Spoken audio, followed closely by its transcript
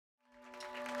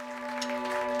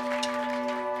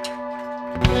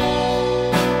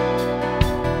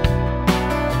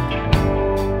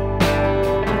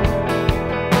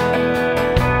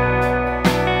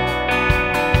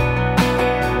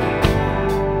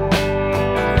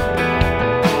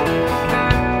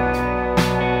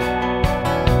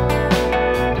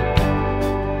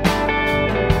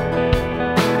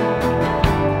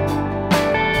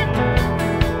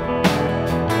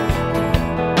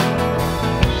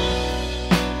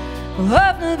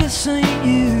never seen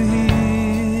you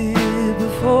here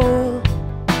before.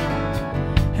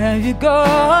 Have you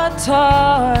got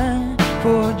time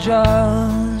for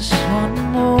just one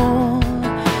more?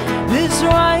 This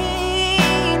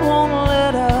rain won't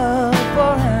let up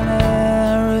for an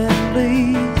hour at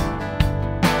least,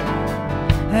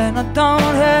 and I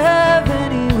don't have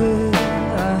anywhere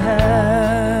I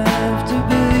have to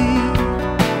be.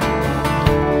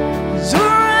 'Cause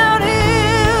around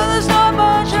here there's not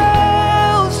much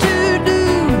else to do.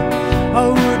 I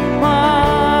wouldn't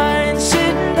mind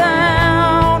sitting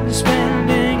down and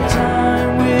spending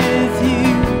time with you.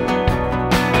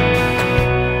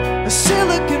 A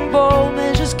silicon ball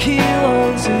measures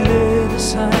kilos, they're the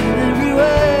same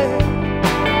everywhere.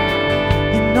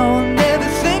 You know, I never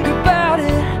think about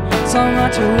it, so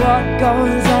much of what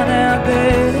goes on out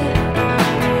there.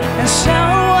 And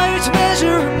sound waves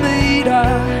measure a meter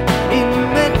in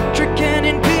metric and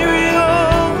imperial.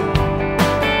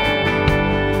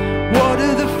 What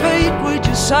are the feet, would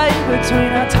you say,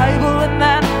 between our table and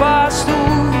that bar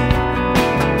stool?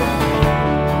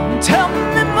 Tell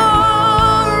me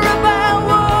more about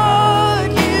what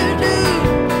you do.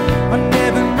 I've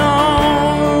never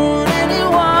known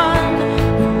anyone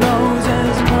who knows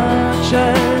as much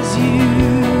as you.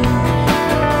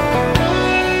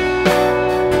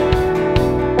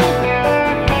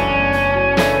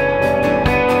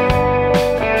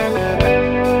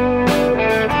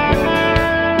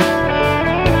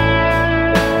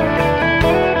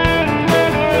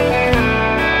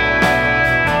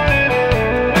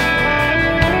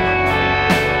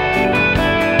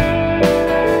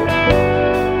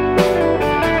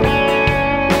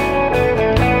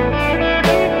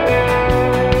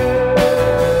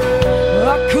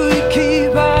 I could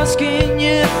keep asking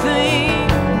you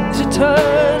things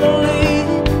eternally.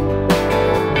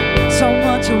 So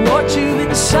much of what you've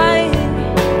been saying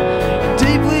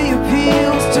deeply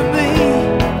appeals to me.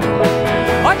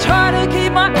 I try to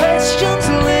keep my questions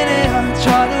linear,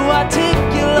 try to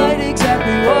articulate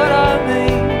exactly what I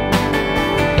mean.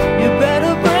 You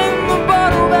better bring the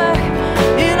bottle back,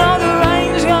 you know the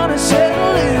rain's gonna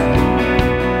settle in.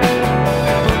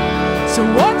 So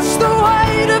what's the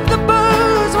weight of the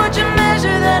booze? Would you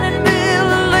measure that in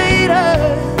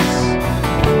milliliters?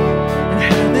 And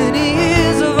how many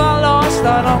years have I lost?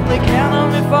 I'd only count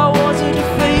them if I was a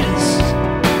defeatist.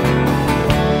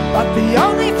 But the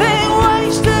only thing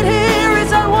wasted here is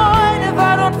that wine if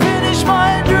I don't finish my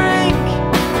drink.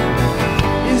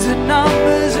 Is it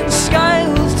numbers and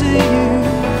scales to you?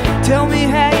 Tell me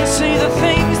how you see the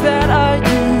things that I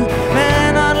do.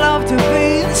 Man, I'd love to be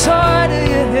inside of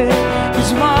your head,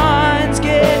 'cause mine's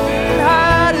getting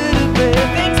harder to bear.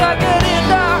 Things are getting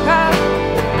darker,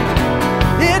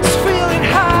 it's feeling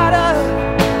harder.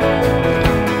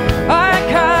 I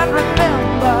can't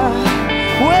remember,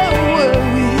 where were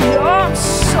we? Oh, I'm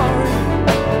sorry.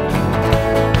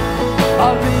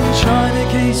 I've been trying to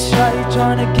keep straight,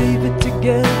 trying to keep it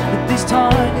together, but these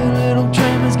tiny little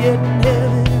tremors getting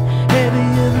heavier,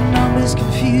 heavier. The numbers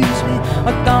confuse me,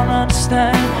 I don't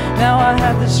understand. Now I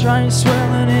have this strange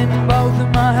swelling in both of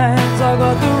my hands. I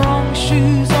got the wrong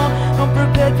shoes on, not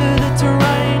prepared for the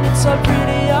terrain. It's so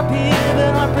pretty up here,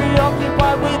 but I'm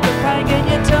preoccupied with the pain. Can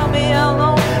you tell me how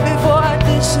long before I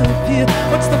disappear?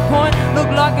 What's the point? Look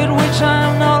like at which I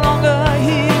am no longer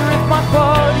here. If my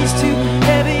body's too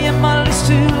heavy and my list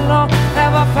too long,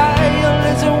 have I failed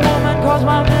as a woman? 'Cause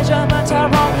my measurements are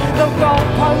wrong. The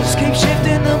goalposts keep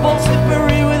shifting, the ball's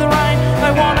slippery with rain.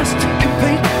 They want us to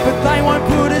compete, but they won't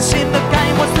put us in the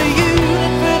game. What's the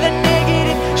unit for the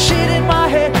negative shit in my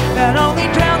head that only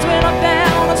drowns when I'm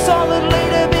down a solid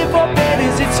leader before bed?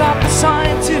 Is it something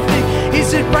scientific? Is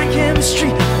it brain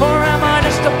chemistry? Or am I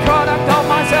just a product of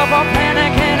myself? I'm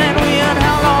panicking and weird.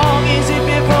 How long is it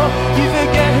before you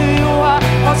forget who you are?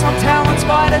 Or some talent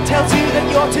spider tells you that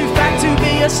you're too fat to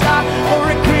be a star? Or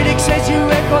a critic says your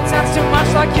record sounds too much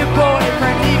like your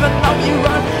boyfriend, even though you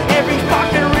run every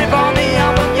fucking rib on the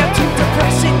album. You're too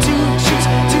depressing to choose,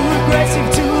 too aggressive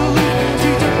to lose,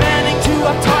 too demanding, too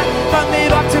uptight, don't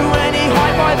live up to any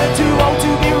hype. Either too old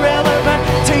to be relevant,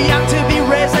 too young to be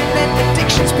resonant.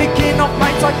 Addictions picking off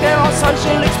mates like they're on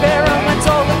social experiments.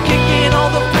 All the kicking, all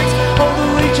the flicks, all the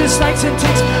leeches, snakes and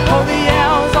ticks, all the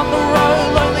hours on the road,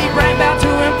 lonely brain bound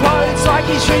to implode. It's like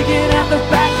he's shrieking out the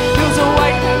back, feels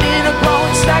awake in a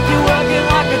growing stack. You're working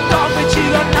like a dog, but you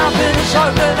got nothing to show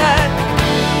for that.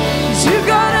 'Cause you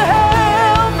gotta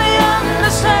help me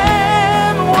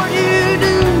understand what you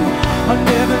do. I've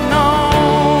never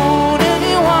known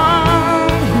anyone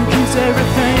who keeps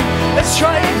everything as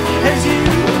straight as you